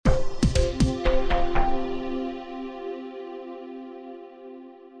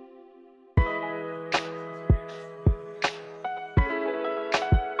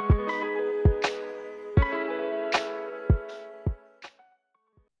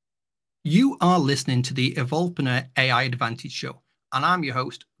You are listening to the Evolvepreneur AI Advantage Show, and I'm your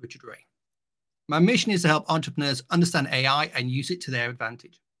host, Richard Ray. My mission is to help entrepreneurs understand AI and use it to their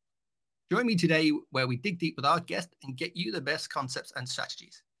advantage. Join me today where we dig deep with our guest and get you the best concepts and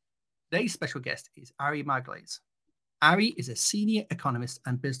strategies. Today's special guest is Ari Magalhaes. Ari is a senior economist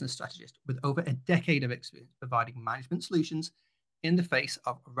and business strategist with over a decade of experience providing management solutions in the face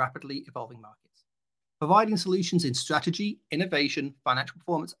of rapidly evolving markets. Providing solutions in strategy, innovation, financial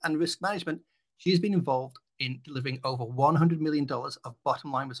performance, and risk management, she has been involved in delivering over $100 million of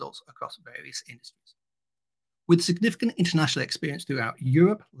bottom line results across various industries. With significant international experience throughout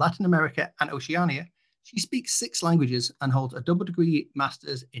Europe, Latin America, and Oceania, she speaks 6 languages and holds a double degree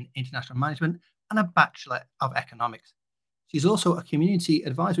master's in international management and a bachelor of economics. She's also a community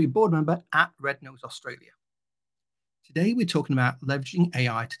advisory board member at Red Nose Australia. Today, we're talking about leveraging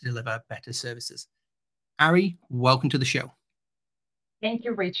AI to deliver better services. Ari, welcome to the show. Thank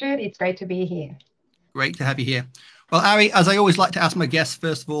you, Richard. It's great to be here. Great to have you here. Well, Ari, as I always like to ask my guests,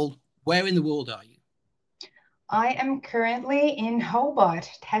 first of all, where in the world are you? I am currently in Hobart,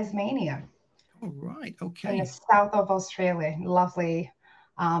 Tasmania. All right. Okay. In the south of Australia. Lovely.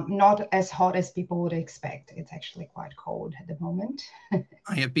 Not as hot as people would expect. It's actually quite cold at the moment.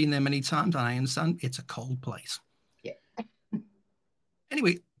 I have been there many times and I understand it's a cold place. Yeah.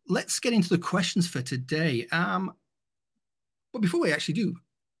 Anyway, let's get into the questions for today. But before we actually do,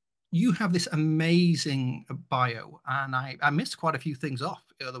 you have this amazing bio, and I missed quite a few things off.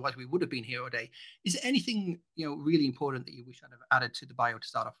 Otherwise, we would have been here all day. Is there anything really important that you wish I'd have added to the bio to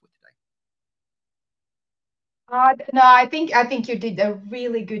start off with today? No, I think you did a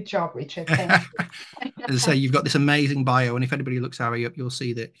really good job, Richard. Thank you. As I say, you've got this amazing bio, and if anybody looks Ari up, you'll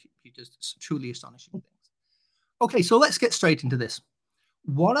see that she does truly astonishing things. Okay, so let's get straight into this.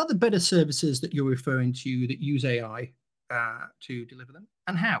 What are the better services that you're referring to that use AI to deliver them,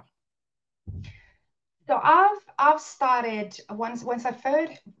 and how? So I've started once I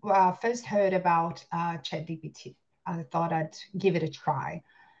first heard about ChatGPT. I thought I'd give it a try,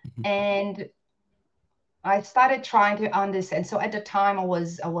 and I started trying to understand. So at the time, I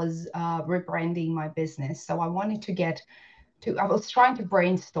was rebranding my business, so I wanted to get to. I was trying to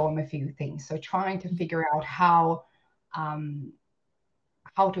brainstorm a few things, so trying to figure out how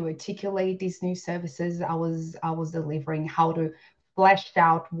to articulate these new services I was delivering, how to flesh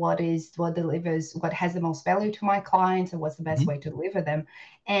out what delivers, what has the most value to my clients, and what's the best way to deliver them.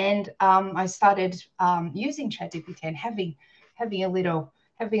 And I started using ChatGPT and having a little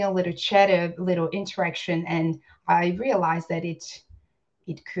chat, a little interaction, and I realized that it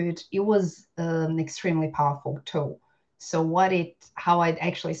was an extremely powerful tool. So how I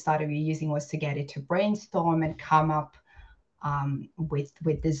actually started using was to get it to brainstorm and come up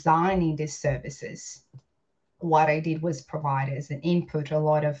with designing these services. What I did was provide as an input a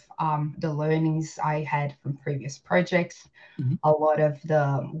lot of the learnings I had from previous projects, a lot of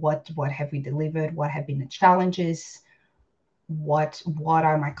the what have we delivered, what have been the challenges, what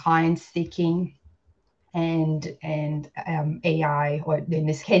are my clients seeking, and AI, or in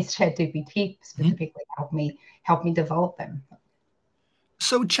this case ChatGPT, specifically help me develop them.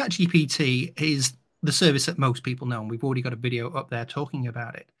 So ChatGPT is the service that most people know, and we've already got a video up there talking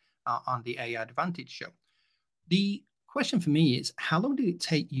about it on the AI Advantage show. The question for me is, how long did it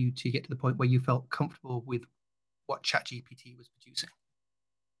take you to get to the point where you felt comfortable with what ChatGPT was producing?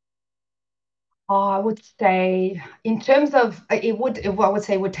 I would say, in terms of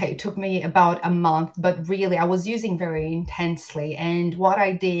it took me about a month, but really I was using very intensely. And what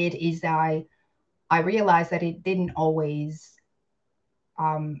I did is I realized that it didn't always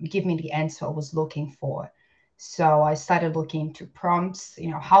give me the answer I was looking for. So I started looking into prompts,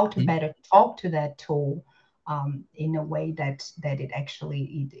 how to better talk to that tool in a way that it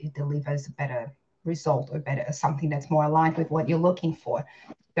actually it delivers a better result, or better something that's more aligned with what you're looking for.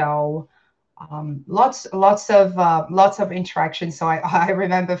 So lots of interaction. So I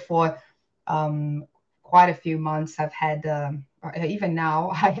remember for quite a few months I've had even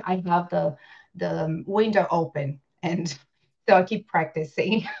now I have the window open, and so I keep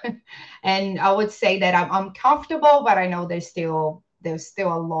practicing. And I would say that I'm comfortable, but I know there's still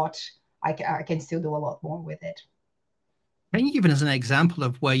a lot I can still do a lot more with it. Can you give us an example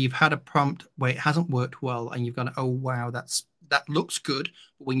of where you've had a prompt where it hasn't worked well and you've gone, oh wow, that looks good,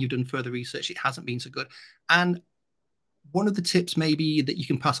 but when you've done further research, it hasn't been so good? And one of the tips maybe that you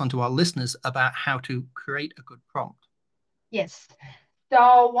can pass on to our listeners about how to create a good prompt. Yes.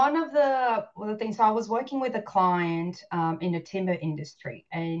 So one of the things, so I was working with a client in the timber industry,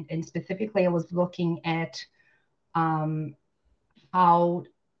 and specifically I was looking at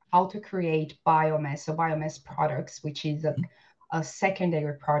how to create biomass, so biomass products, which is a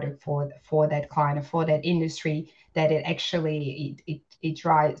secondary product for that client or for that industry, that it actually it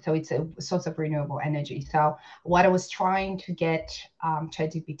drives. So it's a source of renewable energy. So what I was trying to get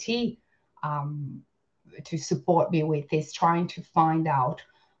ChatGPT to support me with is trying to find out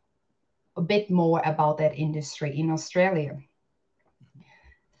a bit more about that industry in Australia.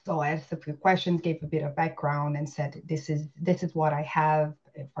 So I asked a few questions, gave a bit of background, and said, "This is what I have."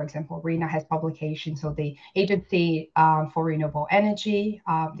 For example, RENA has publications, so the Agency for Renewable Energy,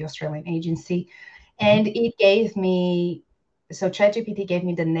 the Australian agency, and it gave me. So ChatGPT gave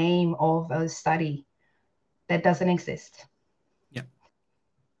me the name of a study that doesn't exist. Yeah.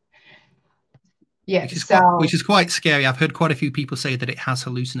 Yeah. Which is quite scary. I've heard quite a few people say that it has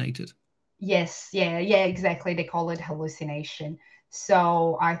hallucinated. Yes. Yeah. Exactly. They call it hallucination.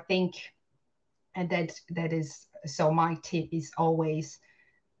 So I think, and that is, so my tip is always,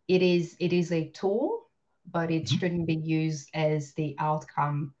 it is a tool, but it shouldn't be used as the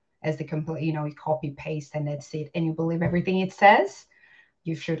outcome, as the complete, you copy paste and that's it, and you believe everything it says.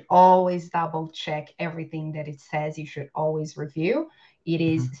 You should always double check everything that it says. You should always review.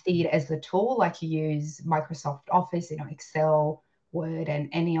 See it as a tool, like you use Microsoft Office, Excel, Word, and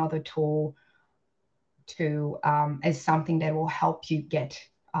any other tool to as something that will help you get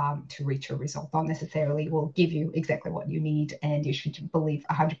to reach a result. Not necessarily will give you exactly what you need, and you should believe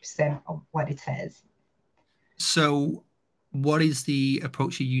 100% of what it says. So, what is the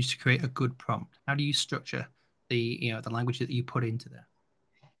approach you use to create a good prompt? How do you structure the language that you put into there?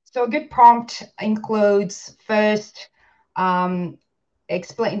 So a good prompt includes first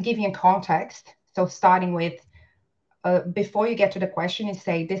giving a context. So starting with before you get to the question, you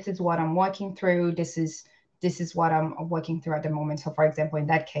say, "This is what I'm working through. This is what I'm working through at the moment." So, for example, in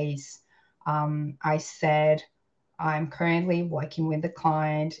that case, I said, "I'm currently working with a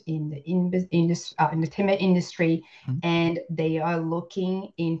client in the timber industry, and they are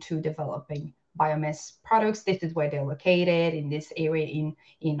looking into developing biomass products. This is where they're located, in this area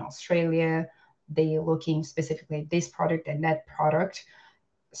in Australia. They're looking specifically at this product and that product."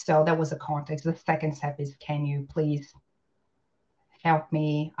 So that was the context. The second step is, "Can you please help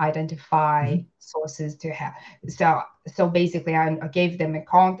me identify sources to have?" So basically, I gave them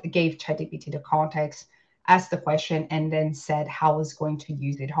gave ChatGPT the context, asked the question, and then said how I was going to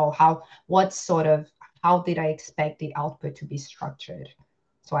use it. How did I expect the output to be structured?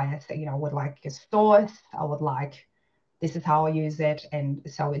 So I said, I would like a source. I would like, this is how I use it, and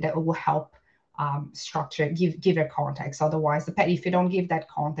so that will help structure, give a context. Otherwise, if you don't give that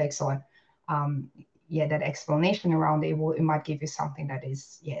context or that explanation around it, it might give you something that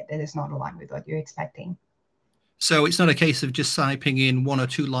is not aligned with what you're expecting. So it's not a case of just typing in one or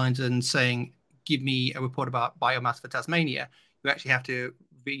two lines and saying, "Give me a report about biomass for Tasmania." You actually have to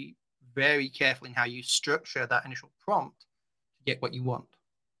be very careful in how you structure that initial prompt to get what you want.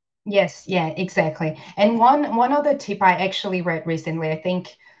 Yes, yeah, exactly. And one other tip I actually read recently, I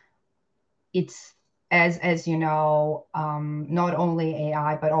think it's, as you know, not only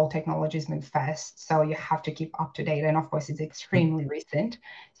AI, but all technologies move fast. So you have to keep up to date. And of course, it's extremely recent.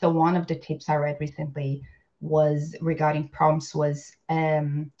 So one of the tips I read recently was regarding prompts was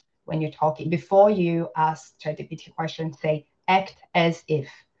when you're talking, before you ask ChatGPT questions, say, "Act as if."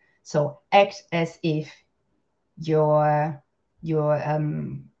 So act as if your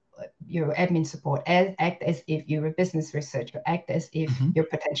admin support, act as if you're a business researcher, act as if you're a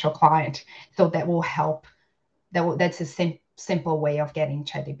potential client. So that will help. That's a simple way of getting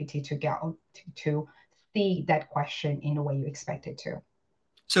ChatGPT to see that question in the way you expect it to.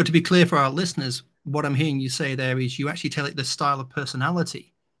 So to be clear for our listeners, what I'm hearing you say there is you actually tell it the style of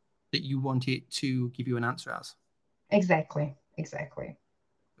personality that you want it to give you an answer as. Exactly.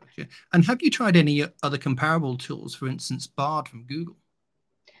 Gotcha. And have you tried any other comparable tools, for instance, Bard from Google?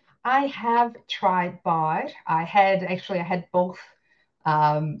 I have tried Bard. I had both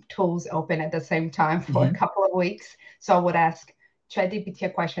tools open at the same time for a couple of weeks. So I would ask ChatGPT a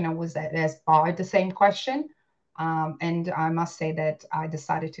question, and was that as Bard the same question? And I must say that I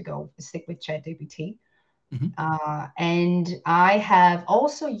decided to stick with ChatGPT. And I have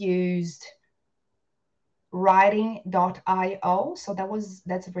also used writing.io. So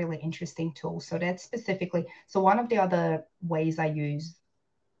that's a really interesting tool. So that's specifically, so one of the other ways I use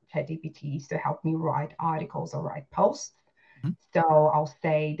ChatGPT is to help me write articles or write posts. So I'll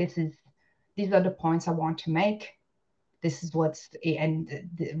say, these are the points I want to make. This is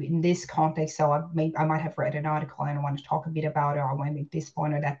in this context. So I might have read an article and I want to talk a bit about it. Or I want to make this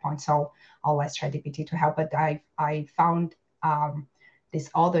point or that point. So I'll ask ChatGPT to help. But I found this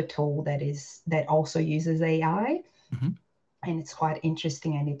other tool that also uses AI, and it's quite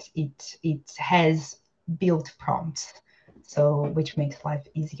interesting. And it has built prompts so which makes life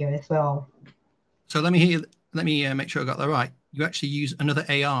easier as well. So let me make sure I got that right. You actually use another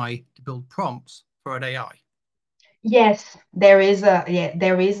AI to build prompts for an AI. Yes, there is a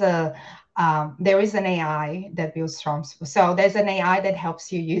there is an AI that builds prompts. So there's an AI that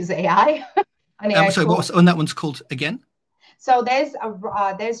helps you use AI, an AI Sorry, what tool. was and that one's called again? So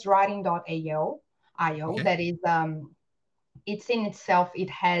there's writing.io Okay. that is it's in itself it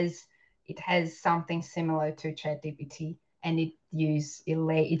has something similar to ChatGPT, and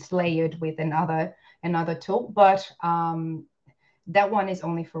it's layered with another tool, but that one is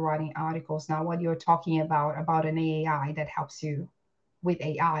only for writing articles. Now, what you're talking about an AI that helps you with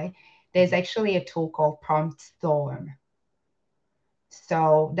AI, there's actually a tool called Prompt Storm.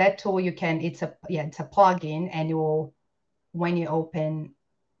 So that tool it's a plugin, and you will when you open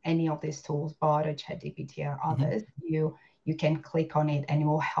any of these tools, Bard or ChatGPT or Mhm. others, you can click on it and it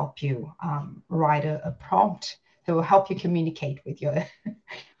will help you write a prompt. So it will help you communicate with your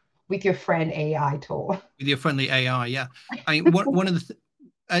with your friend AI tool. With your friendly AI, yeah. I mean, one of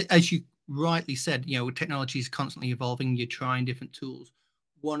as you rightly said, technology is constantly evolving. You're trying different tools.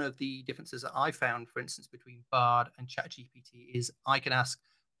 One of the differences that I found, for instance, between Bard and ChatGPT is I can ask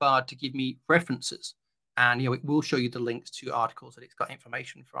Bard to give me references, and it will show you the links to articles that it's got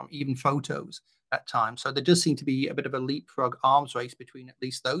information from, even photos at times. So there does seem to be a bit of a leapfrog arms race between at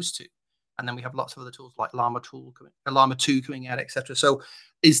least those two. And then we have lots of other tools like Llama 2 coming out, etc. So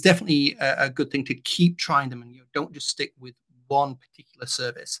it's definitely a good thing to keep trying them, and don't just stick with one particular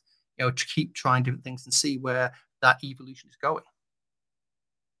service. To keep trying different things and see where that evolution is going.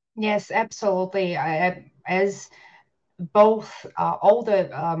 Yes, absolutely. As both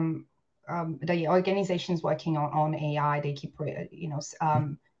the organizations working on AI, they keep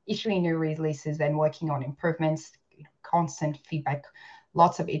issuing new releases and working on improvements, constant feedback,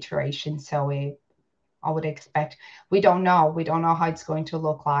 lots of iterations. So I would expect we don't know how it's going to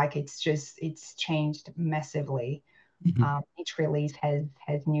look like. It's changed massively. Mm-hmm. Each release has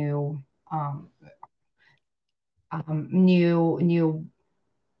um, new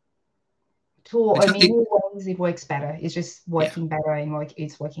tool. I mean, It, new ways it works better. It's just yeah, working better, and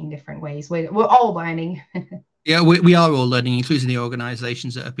it's working different ways. We're all learning. yeah, we are all learning, including the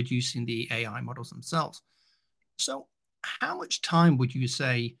organizations that are producing the AI models themselves. So, how much time would you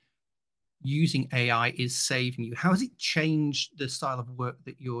say using AI is saving you? How has it changed the style of work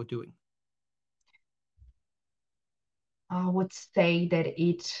that you're doing? I would say that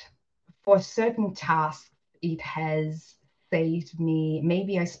for certain tasks, it has saved me.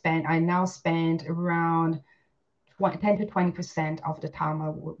 Maybe I now spend around 10 to 20% of the time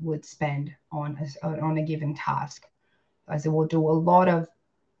I would spend on a given task, as it will do a lot of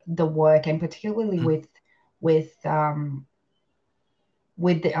the work, and particularly Mm-hmm. with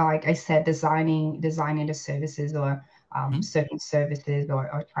like I said, designing the services, or certain services,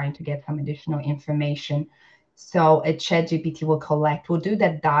 or trying to get some additional information. So a ChatGPT will do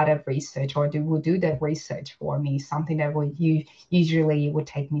that data research, will do that research for me, something that usually would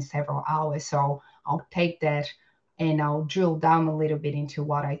take me several hours. So I'll take that and I'll drill down a little bit into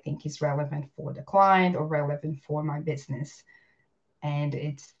what I think is relevant for the client or relevant for my business, and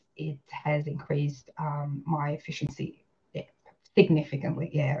it has increased my efficiency, yeah,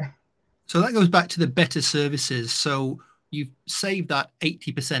 significantly. Yeah. So that goes back to the better services. So you've saved that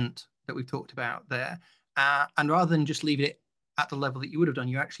 80% that we've talked about there. And rather than just leave it at the level that you would have done,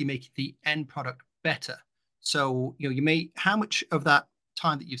 you actually make the end product better. So, how much of that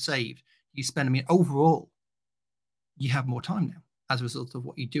time that you've saved you spend? I mean, overall, you have more time now as a result of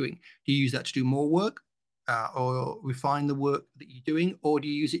what you're doing. Do you use that to do more work, or refine the work that you're doing? Or do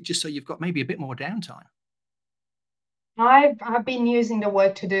you use it just so you've got maybe a bit more downtime? I've been using the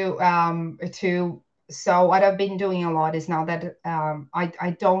work to do to so what I've been doing a lot is now that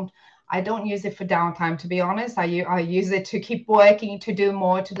I don't use it for downtime, to be honest. I use it to keep working, to do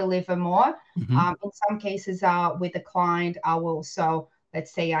more, to deliver more. Mm-hmm. In some cases, with the client, I will. So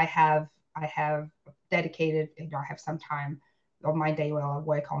let's say I have dedicated, I have some time on my day where I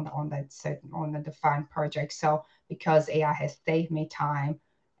work on that certain on the defined project. So because AI has saved me time,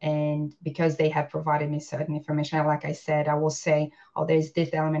 and because they have provided me certain information, like I said, I will say, oh, there's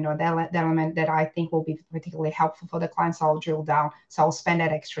this element or that element that I think will be particularly helpful for the client, so I'll drill down. So I'll spend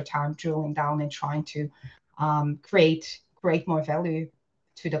that extra time drilling down and trying to create more value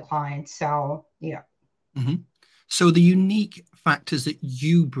to the client. So yeah. Mm-hmm. So the unique factors that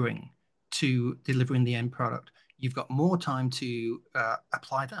you bring to delivering the end product, you've got more time to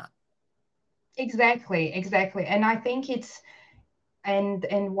apply that. Exactly. And I think it's and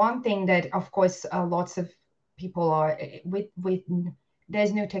one thing that, of course, lots of people are with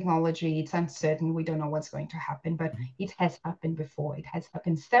there's new technology. It's uncertain. We don't know what's going to happen, but Mhm. it has happened before. It has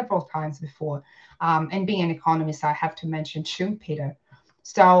happened several times before. And being an economist, I have to mention Schumpeter.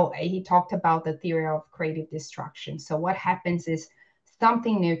 So he talked about the theory of creative destruction. So what happens is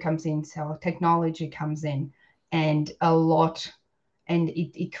something new comes in, so technology comes in, and a lot, and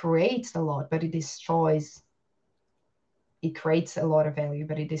it creates a lot, but it destroys. It creates a lot of value,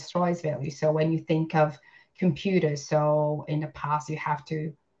 but it destroys value. So when you think of computers, so in the past you have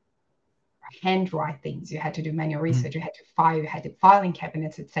to handwrite things, you had to do manual Mhm. research, you had to filing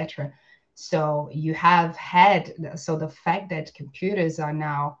cabinets, etc. So you have had, so the fact that computers are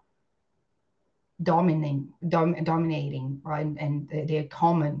now dominating, right, and they're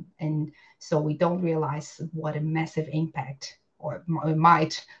common, and so we don't realize what a massive impact, or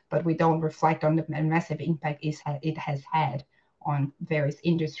might, but we don't reflect on the massive impact it has had on various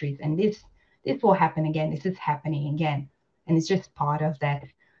industries. And this will happen again. This is happening again, and it's just part of that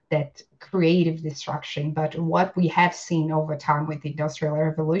creative destruction. But what we have seen over time with the industrial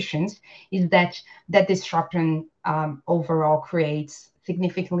revolutions is that disruption overall creates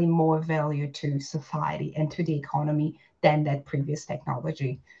significantly more value to society and to the economy than that previous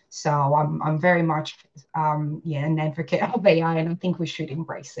technology. So I'm very much an advocate of AI, and I think we should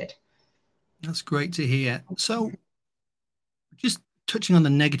embrace it. That's great to hear. So, just touching on the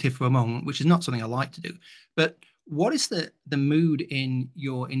negative for a moment, which is not something I like to do, but what is the mood in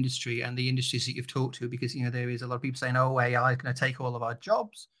your industry and the industries that you've talked to? Because there is a lot of people saying, "Oh, AI is going to take all of our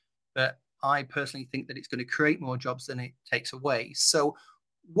jobs," but I personally think that it's going to create more jobs than it takes away. So,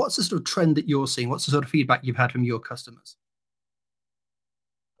 what's the sort of trend that you're seeing? What's the sort of feedback you've had from your customers?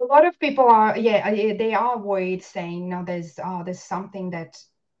 A lot of people are, they are worried, saying, "No, there's something that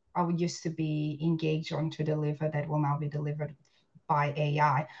I used to be engaged on to deliver that will now be delivered by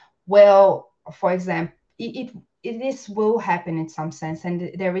AI." Well, for example, this will happen in some sense,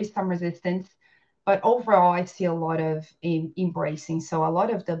 and there is some resistance, but overall, I see a lot of embracing. So a lot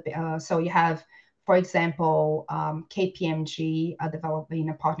of so you have, for example, KPMG developing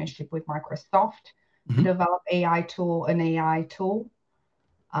a partnership with Microsoft to Mhm. develop an AI tool.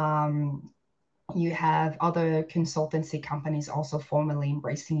 Um, you have other consultancy companies also formally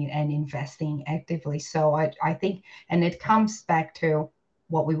embracing it and investing actively. So I think, and it comes back to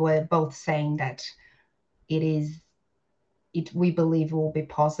what we were both saying, that it is, we believe will be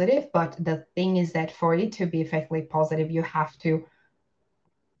positive. But the thing is that for it to be effectively positive, you have to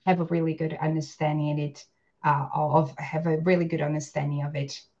have a really good understanding of it, have a really good understanding of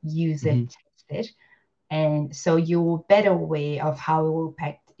it, use it, Mhm. test it, and so you're better aware of how it will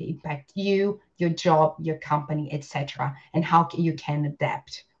impact you, your job, your company, etc., and how you can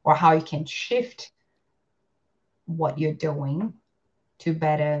adapt, or how you can shift what you're doing to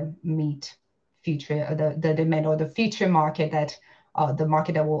better meet future the demand, or the future market, that the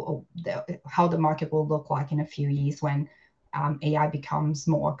market that will how the market will look like in a few years, when AI becomes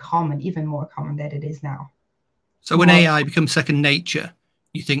more common, even more common than it is now. So, when More, AI becomes second nature,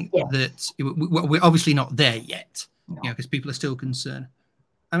 you think yes, that we're obviously not there yet, no. because people are still concerned.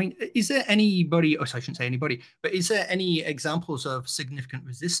 I mean, is there anybody, or I shouldn't say anybody, but is there any examples of significant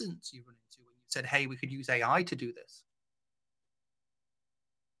resistance you run into when you said, "Hey, we could use AI to do this"?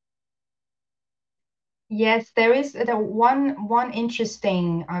 Yes, there is the one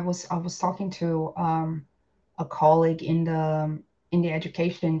interesting. I was talking to a colleague in the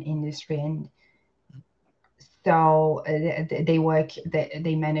education industry, and so they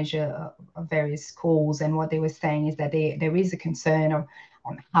manage various schools, and what they were saying is that there is a concern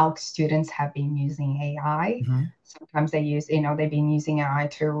on how students have been using AI. Mhm. Sometimes they've been using AI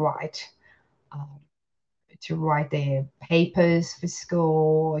um, to write their papers for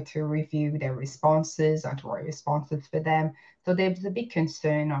school, or to review their responses, or to write responses for them. So there's a big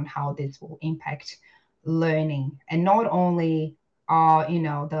concern on how this will impact learning. And not only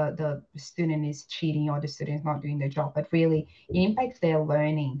the student is cheating, or the student is not doing their job, but really it impacts their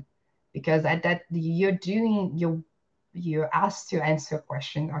learning, because at that you're asked to answer a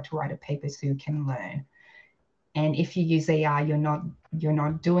question or to write a paper so you can learn. And if you use AI, you're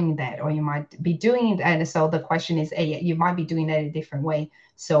not doing that, or you might be doing it. And so the question is, you might be doing that a different way.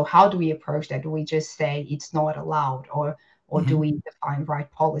 So how do we approach that? Do we just say it's not allowed, or do Mhm. we define right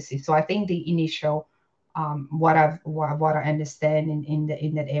policy? So I think the initial what I understand in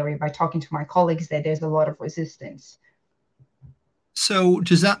that area by talking to my colleagues, that there's a lot of resistance. So,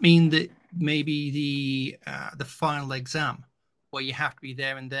 does that mean that maybe the final exam, where you have to be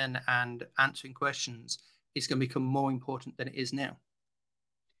there and then and answering questions, is going to become more important than it is now?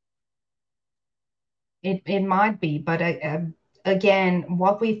 It might be, but again,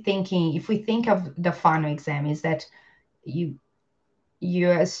 what we're thinking, if we think of the final exam, is that you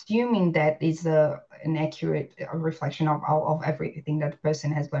you're assuming that is an accurate reflection of everything that the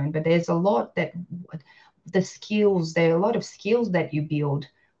person has learned. But there's a lot that there are a lot of skills that you build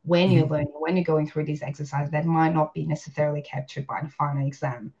when you're learning, when you're going through these exercises that might not be necessarily captured by the final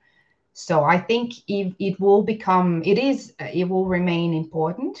exam. So I think it will become, it will remain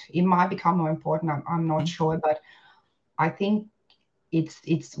important. It might become more important. I'm not sure, but I think it's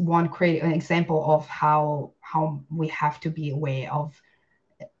an example of how we have to be aware of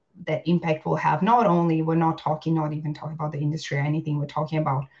that impact will have. Not only, not even talking about the industry or anything, we're talking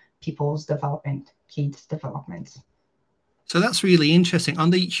about people's development, kids' developments. So that's really interesting. On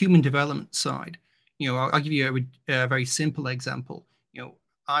the human development side, I'll give you a very simple example.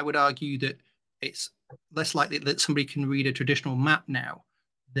 I would argue that it's less likely that somebody can read a traditional map now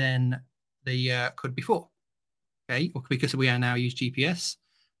than they could before. Okay, because we are now use GPS,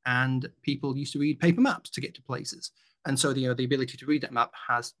 and people used to read paper maps to get to places, and so the ability to read that map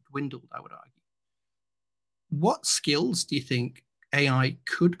has dwindled, I would argue. What skills do you think AI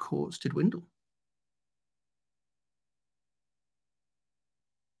could cause to dwindle?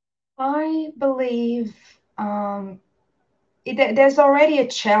 I believe there's already a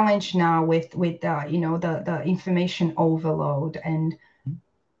challenge now with the information overload, and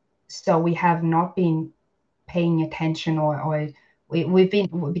so we have not been paying attention, or we've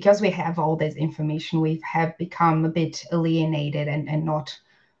been, because we have all this information, we have become a bit alienated, and not,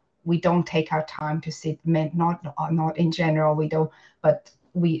 we don't take our time to sit, not in general, we don't, but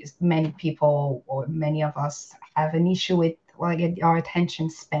many people, or many of us, have an issue with like our attention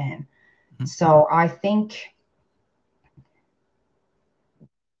span. So I think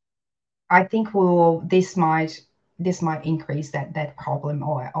this might increase that problem,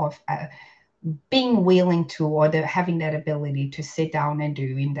 or of being willing to, or having that ability to sit down and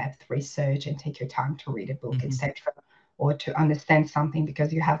do in-depth research and take your time to read a book, etc., or to understand something,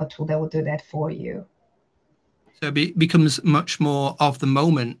 because you have a tool that will do that for you. So it becomes much more of the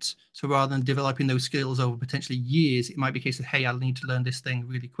moment. So rather than developing those skills over potentially years, it might be a case of, hey, I need to learn this thing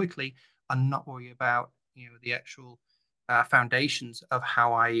really quickly and not worry about the actual foundations of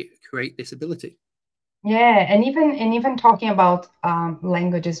how I create this ability. Yeah, and even talking about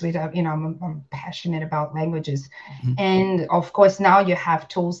languages, I'm passionate about languages, and of course now you have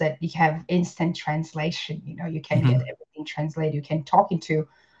tools that you have instant translation. You can get everything translated. You can talk into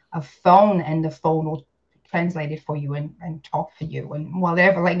a phone, and the phone will translate it for you, and talk for you in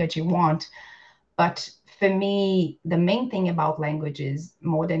whatever language you want. But for me, the main thing about languages,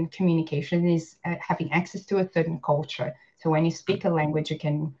 more than communication, is having access to a certain culture. So when you speak a language, you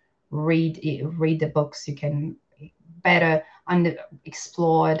can read the books, you can better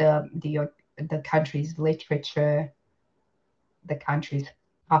explore the country's literature, the country's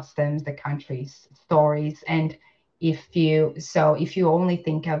customs, the country's stories. And if you only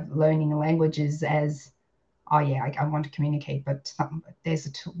think of learning languages as, oh yeah, I want to communicate, but there's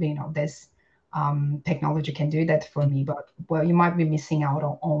a tool, there's technology can do that for me, but well, you might be missing out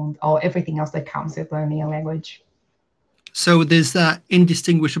on everything else that comes with learning a language. So there's that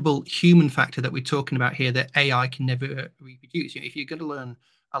indistinguishable human factor that we're talking about here that AI can never reproduce. If you're going to learn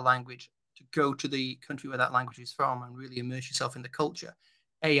a language, to go to the country where that language is from and really immerse yourself in the culture,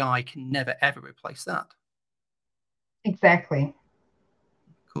 AI can never ever replace that. Exactly.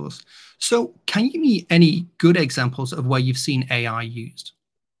 Of course. So can you give me any good examples of where you've seen AI used?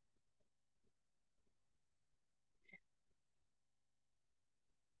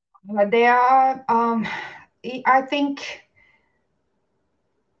 They are, I think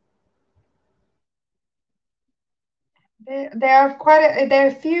there are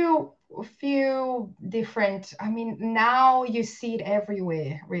a few different. I mean, now you see it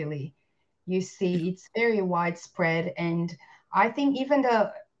everywhere, really. You see it's very widespread, and I think even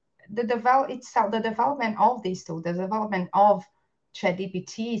the development of these tools, the development of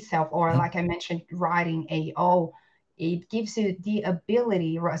ChatGPT itself, or like I mentioned, writing AO, it gives you the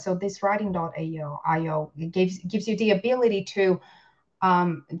ability, right? So this writing.io, it gives you the ability to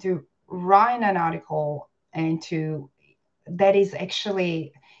write an article, and that is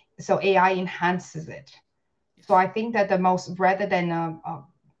actually, so AI enhances it. So I think that the most, rather than a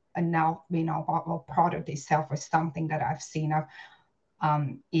now, a product itself, or something that I've seen of,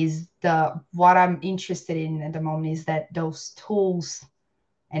 is what I'm interested in at the moment, is that those tools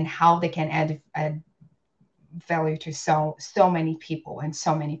and how they can add value to so many people and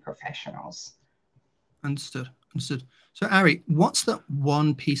so many professionals. Understood. Understood. So, Ari, what's that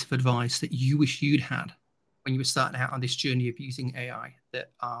one piece of advice that you wish you'd had when you were starting out on this journey of using AI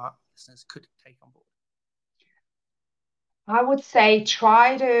that our listeners could take on board? I would say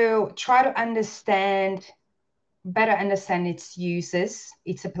try to understand better understand its uses,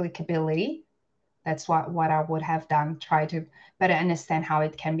 its applicability. That's what I would have done, try to better understand how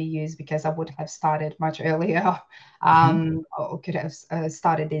it can be used, because I would have started much earlier, or could have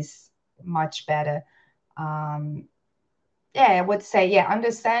started this much better. Yeah, I would say, yeah,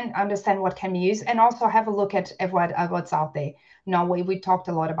 understand what can be used, and also have a look at what's out there. No, we talked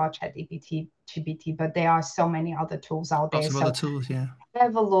a lot about ChatGPT, but there are so many other tools out there. Lots of So other tools, yeah.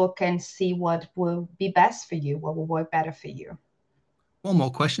 have a look and see what will be best for you, what will work better for you. One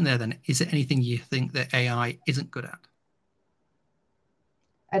more question there then. Is there anything you think that AI isn't good at?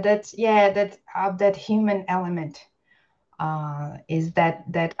 That human element is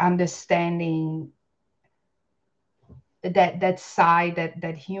that understanding that side,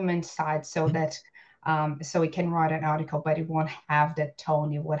 that human side, so that so it can write an article, but it won't have that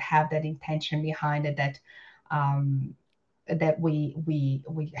tone, it won't have that intention behind it that that we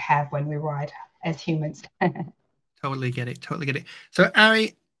have when we write as humans. Totally get it. Totally get it. So,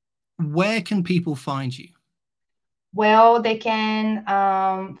 Ari, where can people find you? Well, they can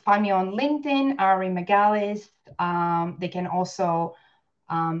find me on LinkedIn, Ari Magalhaes. They can also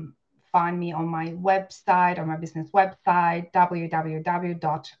find me on my website, on my business website,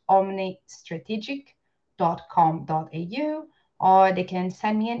 www.omnistrategic.com.au, or they can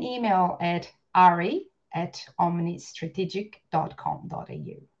send me an email at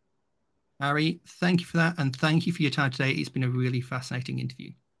ari@omnistrategic.com.au. Ari, thank you for that. And thank you for your time today. It's been a really fascinating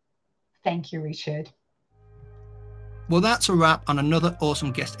interview. Thank you, Richard. Well, that's a wrap on another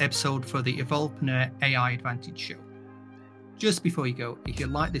awesome guest episode for the Evolvepreneur AI Advantage show. Just before you go, if you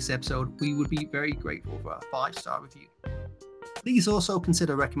like this episode, we would be very grateful for a 5-star review. Please also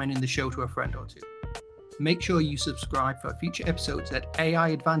consider recommending the show to a friend or two. Make sure you subscribe for future episodes at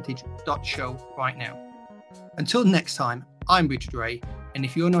aiadvantage.show right now. Until next time, I'm Richard Ray, and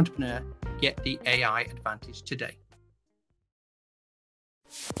if you're an entrepreneur, get the AI advantage today.